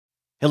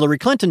Hillary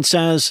Clinton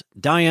says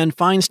Dianne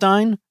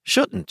Feinstein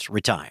shouldn't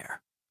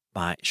retire,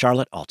 by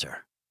Charlotte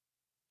Alter.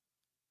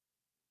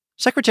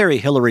 Secretary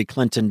Hillary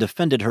Clinton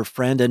defended her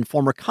friend and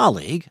former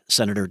colleague,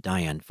 Senator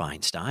Dianne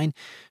Feinstein,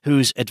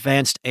 whose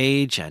advanced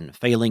age and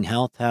failing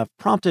health have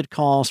prompted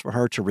calls for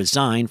her to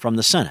resign from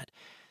the Senate,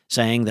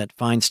 saying that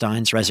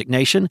Feinstein's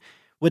resignation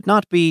would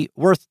not be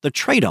worth the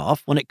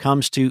trade-off when it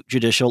comes to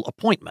judicial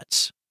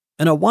appointments.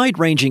 In a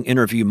wide-ranging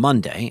interview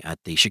Monday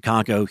at the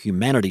Chicago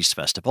Humanities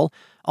Festival,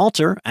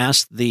 Alter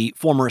asked the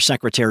former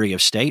Secretary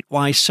of State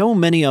why so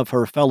many of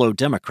her fellow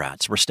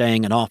Democrats were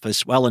staying in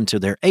office well into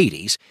their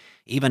 80s,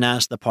 even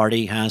as the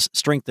party has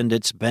strengthened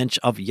its bench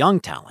of young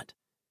talent.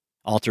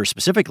 Alter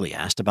specifically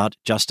asked about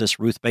Justice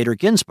Ruth Bader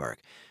Ginsburg,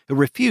 who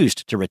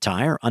refused to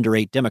retire under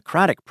a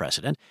Democratic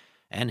president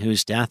and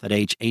whose death at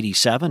age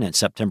 87 in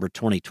September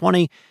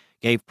 2020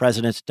 gave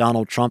President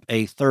Donald Trump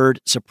a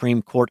third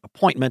Supreme Court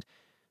appointment,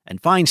 and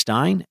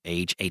Feinstein,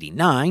 age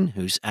 89,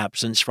 whose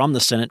absence from the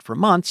Senate for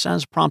months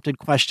has prompted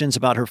questions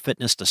about her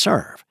fitness to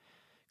serve.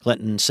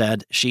 Clinton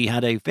said she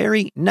had a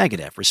very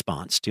negative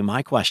response to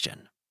my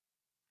question.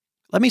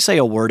 Let me say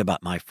a word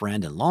about my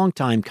friend and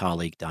longtime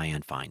colleague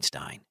Dianne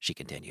Feinstein, she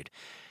continued.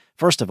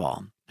 First of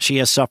all, she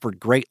has suffered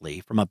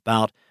greatly from a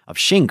bout of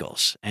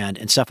shingles and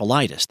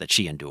encephalitis that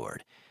she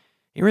endured.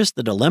 Here is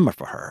the dilemma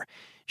for her.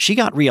 She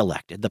got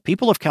reelected. The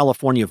people of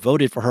California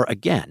voted for her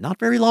again not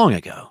very long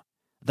ago.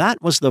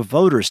 That was the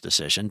voters'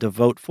 decision to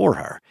vote for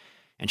her,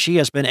 and she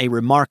has been a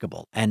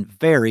remarkable and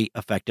very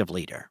effective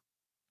leader.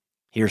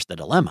 Here's the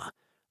dilemma.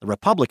 The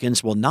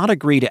Republicans will not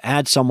agree to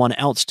add someone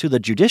else to the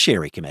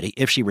Judiciary Committee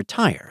if she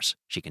retires,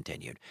 she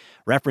continued,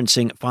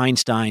 referencing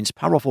Feinstein's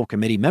powerful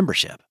committee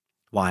membership.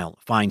 While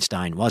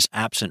Feinstein was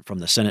absent from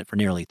the Senate for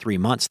nearly 3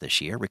 months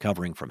this year,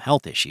 recovering from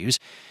health issues,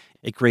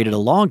 it created a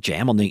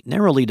logjam on the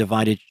narrowly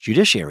divided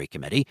Judiciary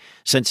Committee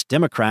since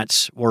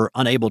Democrats were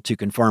unable to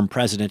confirm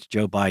President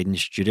Joe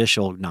Biden's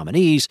judicial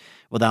nominees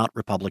without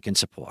Republican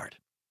support.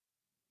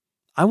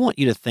 I want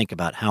you to think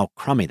about how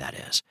crummy that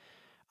is.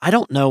 I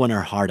don't know in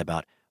her heart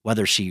about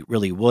whether she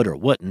really would or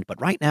wouldn't, but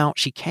right now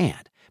she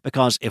can't,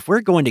 because if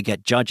we're going to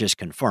get judges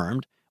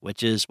confirmed,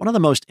 which is one of the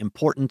most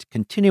important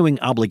continuing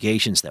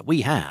obligations that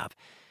we have,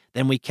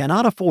 then we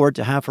cannot afford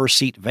to have her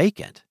seat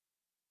vacant.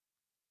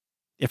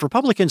 If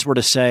Republicans were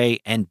to say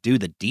and do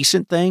the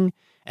decent thing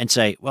and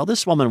say, well,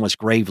 this woman was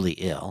gravely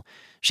ill,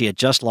 she had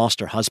just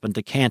lost her husband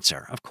to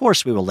cancer, of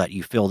course we will let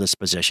you fill this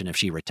position if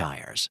she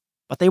retires.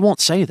 But they won't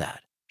say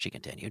that, she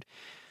continued.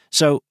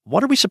 So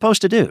what are we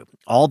supposed to do?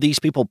 All these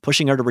people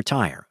pushing her to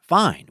retire.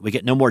 Fine, we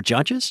get no more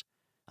judges?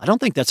 I don't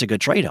think that's a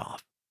good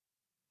trade-off.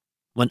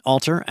 When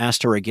Alter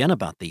asked her again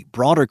about the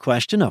broader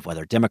question of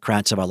whether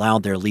Democrats have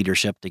allowed their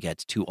leadership to get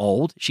too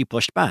old, she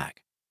pushed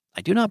back. I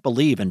do not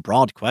believe in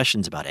broad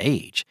questions about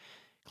age.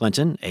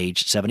 Clinton,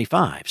 age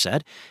 75,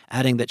 said,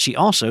 adding that she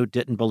also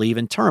didn't believe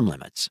in term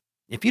limits.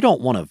 If you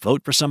don't want to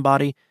vote for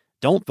somebody,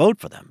 don't vote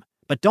for them,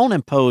 but don't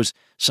impose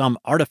some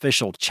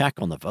artificial check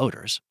on the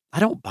voters. I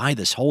don't buy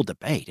this whole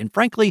debate, and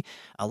frankly,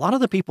 a lot of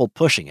the people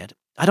pushing it,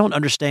 I don't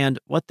understand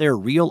what their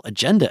real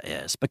agenda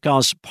is,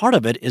 because part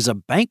of it is a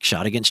bank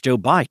shot against Joe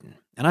Biden,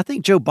 and I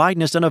think Joe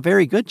Biden has done a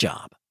very good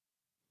job.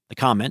 The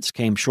comments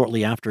came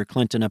shortly after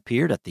Clinton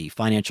appeared at the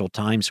Financial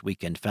Times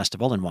Weekend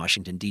Festival in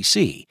Washington,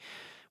 D.C.,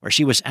 where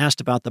she was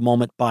asked about the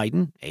moment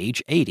Biden,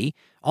 age 80,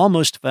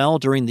 almost fell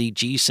during the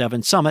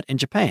G7 summit in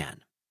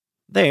Japan.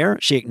 There,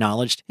 she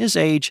acknowledged his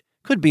age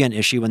could be an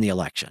issue in the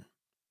election.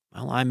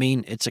 Well, I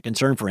mean, it's a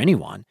concern for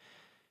anyone.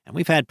 And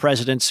we've had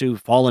presidents who've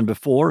fallen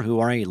before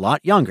who are a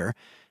lot younger,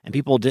 and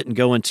people didn't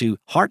go into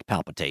heart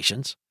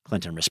palpitations,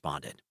 Clinton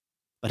responded.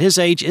 But his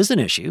age is an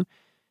issue,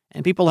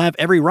 and people have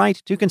every right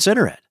to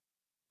consider it.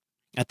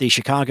 At the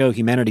Chicago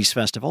Humanities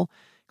Festival,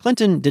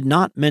 Clinton did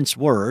not mince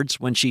words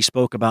when she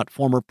spoke about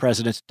former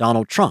President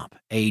Donald Trump,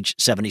 age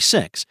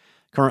 76,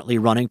 currently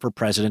running for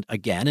president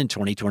again in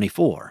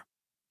 2024.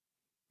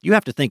 You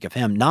have to think of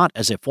him not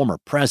as a former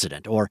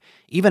president or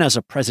even as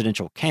a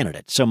presidential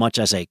candidate so much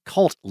as a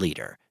cult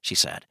leader, she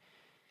said.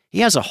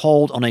 He has a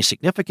hold on a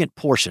significant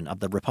portion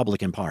of the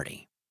Republican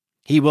Party.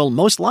 He will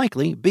most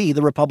likely be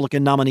the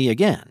Republican nominee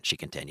again, she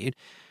continued,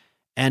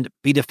 and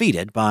be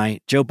defeated by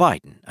Joe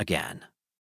Biden again.